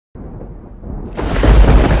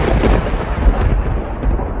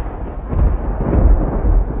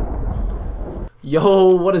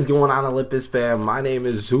Yo, what is going on, Olympus fam? My name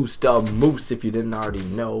is Zeus the Moose, if you didn't already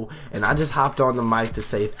know, and I just hopped on the mic to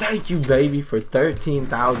say thank you, baby, for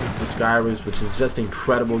 13,000 subscribers, which is just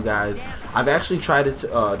incredible, guys. I've actually tried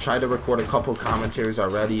to record a couple commentaries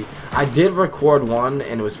already. I did record one,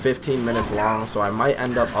 and it was 15 minutes long, so I might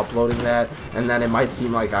end up uploading that, and then it might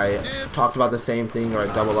seem like I talked about the same thing or I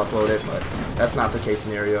double upload it, but that's not the case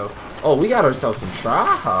scenario. Oh, we got ourselves some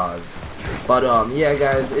tryhards. But yeah,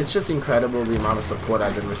 guys, it's just incredible the amount of support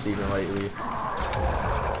I've been receiving lately.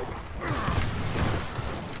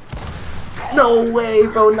 No way,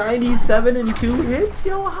 bro! 97 and 2 hits,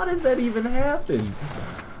 yo. How does that even happen?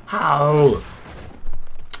 How?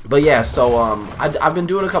 But yeah, so I've been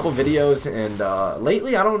doing a couple videos, and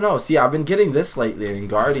lately I don't know. See, I've been getting this lately, and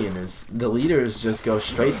Guardian is the leaders just go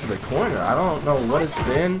straight to the corner. I don't know what it's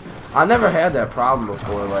been. I never had that problem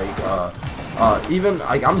before. Like even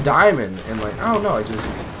like I'm diamond, and like I don't know.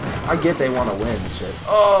 I get they want to win shit.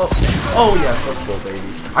 Oh yes, let's go, baby.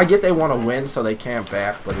 I get they want to win, so they can't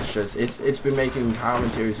back, but it's just it's been making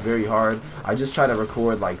commentaries very hard. I just try to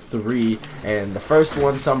record like 3, and the first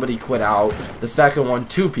one somebody quit out. The second one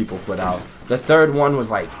 2 people quit out. The third one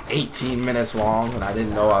was like 18 minutes long, and I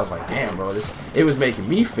didn't know. I was like, damn, bro, it was making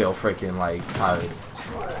me feel freaking like tired.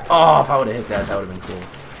 Oh, if I would have hit that, that would have been cool.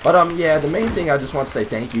 But yeah, the main thing I just want to say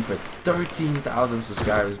thank you for 13,000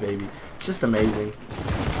 subscribers, baby. It's just amazing.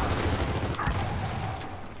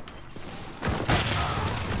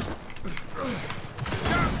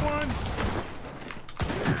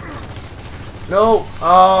 No,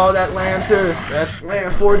 oh, that Lancer, that's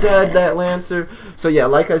 4 dead, that Lancer. So yeah,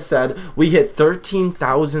 like I said, we hit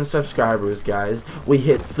 13,000 subscribers, guys. We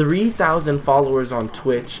hit 3,000 followers on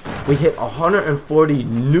Twitch. We hit 140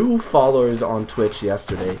 new followers on Twitch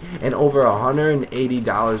yesterday, and over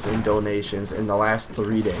 $180 in donations in the last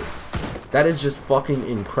 3 days. That is just fucking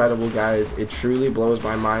incredible, guys. It truly blows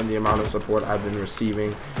my mind the amount of support I've been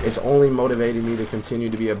receiving. It's only motivating me to continue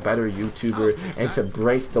to be a better YouTuber and to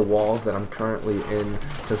break the walls that I'm currently in,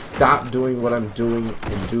 to stop doing what I'm doing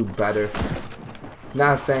and do better.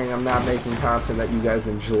 Not saying I'm not making content that you guys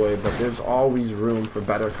enjoy, but there's always room for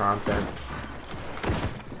better content.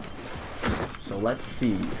 So let's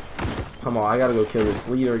see. Come on, I gotta go kill this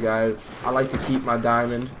leader, guys. I like to keep my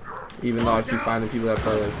diamond, even though I keep finding people that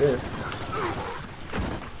play like this.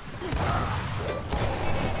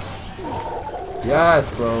 Yes,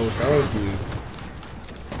 bro. Thank you.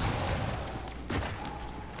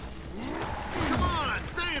 Come on,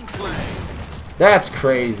 stay and play. That's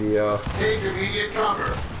crazy, yo. Take immediate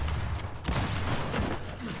cover.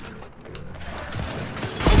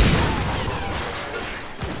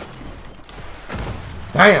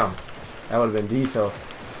 Damn. That would have been decent.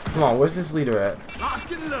 Come on, where's this leader at?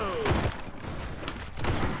 Lock and load.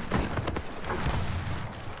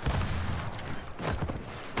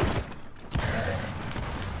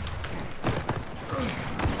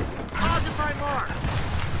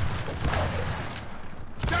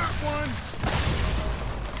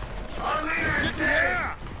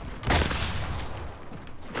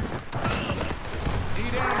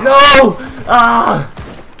 No! Ah!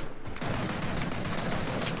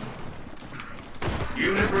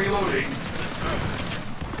 Unit reloading.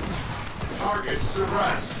 Target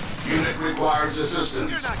suppressed. Unit requires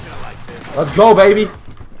assistance. You're not gonna like this. Let's go, baby.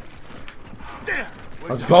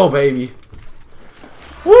 Let's go, baby.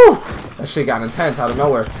 Woo! That shit got intense out of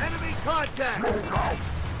nowhere. Enemy contact.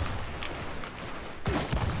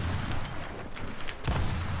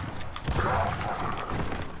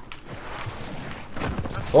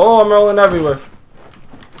 Oh, I'm rolling everywhere.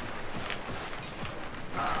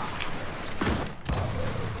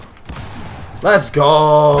 Let's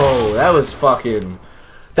go. That was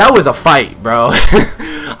a fight, bro.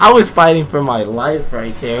 I was fighting for my life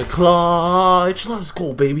right there. Clutch. Let's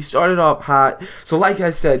go, baby. Started off hot. So like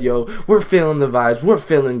I said, yo, we're feeling the vibes. We're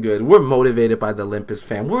feeling good. We're motivated by the Olympus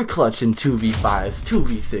fam. We're clutching 2v5s,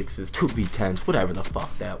 2v6s, 2v10s, whatever the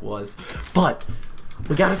fuck that was. But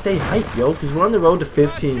we gotta stay hyped, yo, because we're on the road to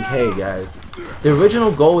 15K, guys. The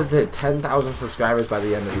original goal was to hit 10,000 subscribers by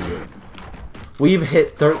the end of the year. We've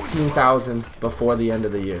hit 13,000 before the end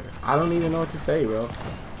of the year. I don't even know what to say, bro.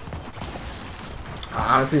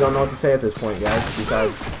 I honestly don't know what to say at this point, guys,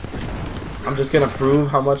 besides I'm just gonna prove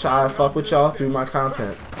how much I fuck with y'all through my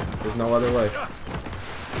content. There's no other way.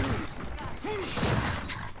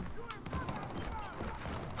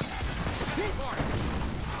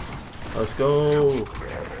 Let's go.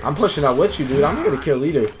 I'm pushing up with you, dude. I'm here to kill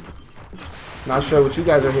leader. Not sure what you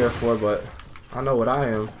guys are here for, but I know what I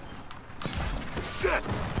am. Shit!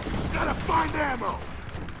 Gotta find ammo.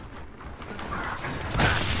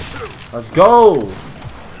 Let's go.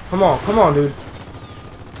 Come on, dude.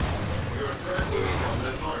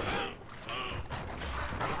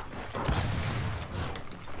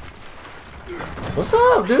 What's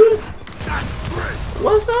up, dude?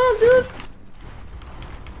 What's up, dude?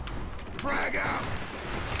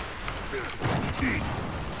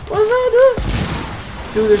 What's up,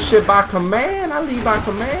 dude? Do this shit by command. I lead by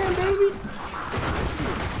command, baby.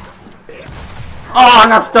 Oh, I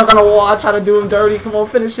got stuck on a wall. I try to do him dirty. Come on,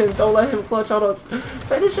 finish him. Don't let him clutch on us.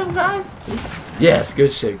 Finish him, guys. Yes,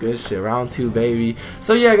 good shit, good shit. Round 2, baby.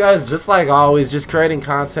 So yeah, guys, just like always, just creating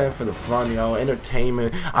content for the fun, yo,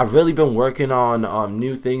 entertainment. I've really been working on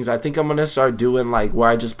new things. I think I'm gonna start doing like where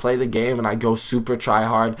I just play the game and I go super try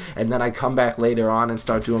hard, and then I come back later on and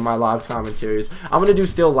start doing my live commentaries. I'm gonna do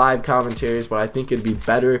still live commentaries, but I think it'd be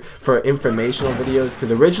better for informational videos,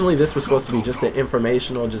 because originally this was supposed to be just an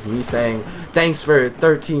informational, just me saying thanks for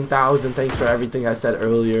 13,000, thanks for everything I said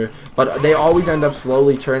earlier. But they always end up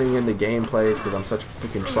slowly turning into gameplays because I'm such a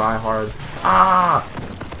freaking try hard.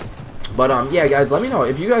 But yeah, guys, let me know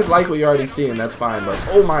if you guys like what you're already seeing. That's fine. But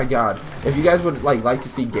oh my god, if you guys would like to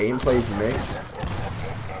see gameplays mixed.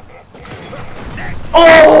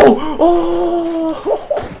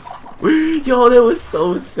 Yo, that was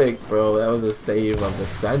so sick, bro. That was a save of the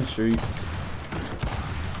century.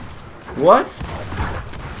 What?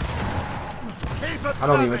 I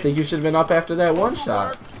don't even think you should have been up after that one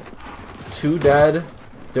shot. 2 dead.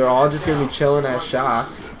 They're all just gonna be chilling at shock.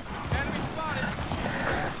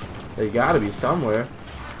 They gotta be somewhere.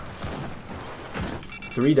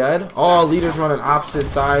 3 dead. Oh, leader's running opposite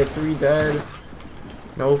side. 3 dead.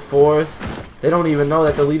 No 4th. They don't even know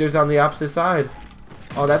that the leader's on the opposite side.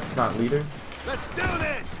 Oh, that's not leader. Let's do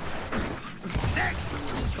this.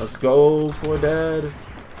 Let's go. 4 dead.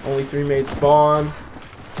 Only 3 made spawn.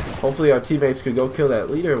 Hopefully our teammates could go kill that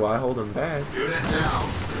leader while I hold him back.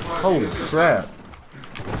 Holy crap.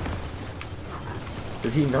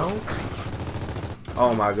 Does he know?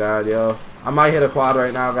 Oh my god, yo. I might hit a quad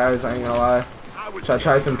right now, guys. I ain't gonna lie. Should I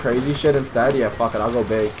try some crazy shit instead? Yeah, fuck it. I'll go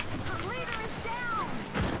big.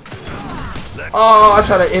 Oh, I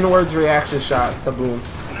tried an inwards reaction shot. The boom.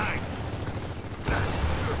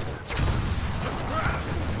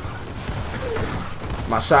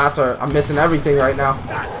 My shots are... I'm missing everything right now.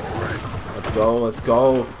 Let's go. Let's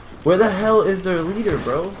go. Where the hell is their leader,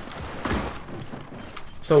 bro?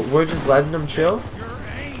 So we're just letting them chill?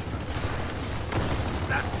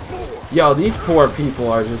 Yo, these poor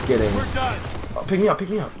people are just getting... Oh, pick me up, pick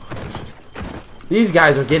me up. These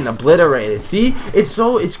guys are getting obliterated. See?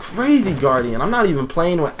 It's crazy, Guardian. I'm not even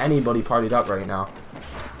playing with anybody partied up right now.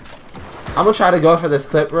 I'm gonna try to go for this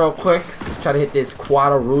clip real quick. Try to hit this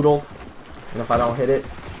quadruple. And if I don't hit it,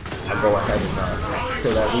 I'll go ahead and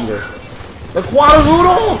kill that leader. The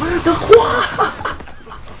quadruple! The quad!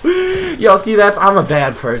 Yo, see, I'm a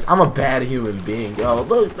bad person. I'm a bad human being. Yo,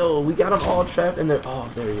 look, though, we got them all trapped in there. Oh,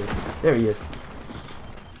 there he is. There he is.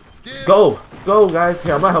 Go! Go, guys.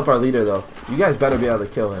 Here, I'm gonna help our leader, though. You guys better be able to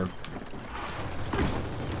kill him.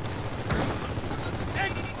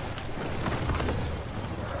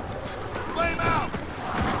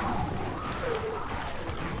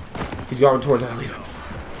 He's going towards our leader.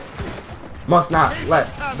 Must not let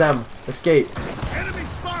them escape.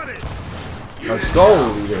 Let's go,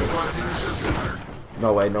 leader.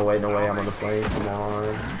 No way, no way, no way. I'm on the flame. Come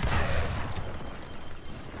on.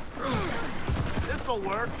 This'll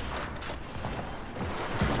work.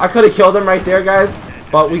 I could have killed him right there, guys,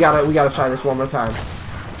 but we gotta try this one more time.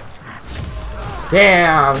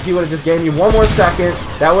 Damn, if he would have just gave me one more second,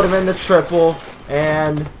 that would have been the triple.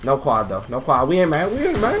 And no quad though. No quad. We ain't mad. We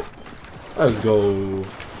ain't mad. Let's go.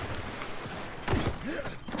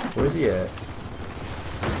 Where's he at?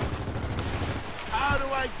 How do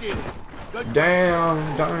I get it?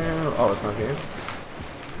 Damn, damn. Oh, it's not here.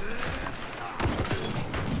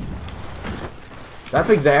 That's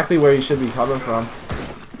exactly where he should be coming from.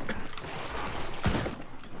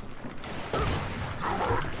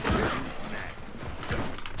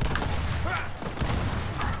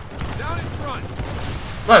 Down in front.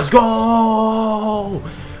 Let's go!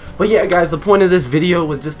 But yeah, guys, the point of this video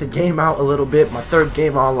was just to game out a little bit. My 3rd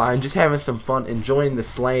game online, just having some fun, enjoying the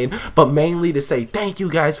slaying, but mainly to say thank you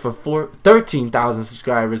guys for 13,000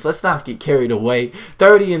 subscribers. Let's not get carried away.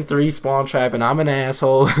 30 and 3 spawn trap, and I'm an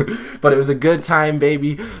asshole. But it was a good time,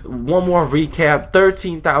 baby. One more recap: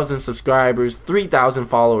 13,000 subscribers, 3,000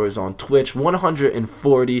 followers on Twitch,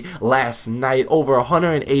 140 last night, over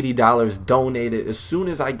 $180 donated. As soon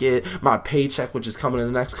as I get my paycheck, which is coming in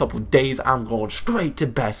the next couple days, I'm going straight to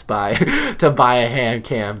Best Buy. Buy to buy a hand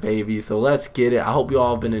cam, baby. So let's get it. I hope you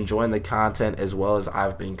all have been enjoying the content as well as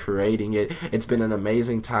I've been creating it. It's been an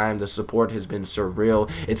amazing time. The support has been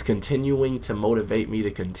surreal. It's continuing to motivate me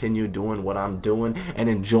to continue doing what I'm doing and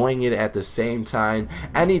enjoying it at the same time.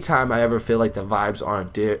 Anytime I ever feel like the vibes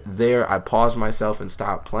aren't there, I pause myself and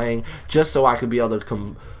stop playing just so I could be able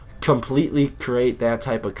to completely create that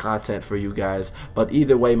type of content for you guys. But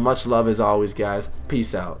either way, much love as always, guys.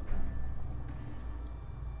 Peace out.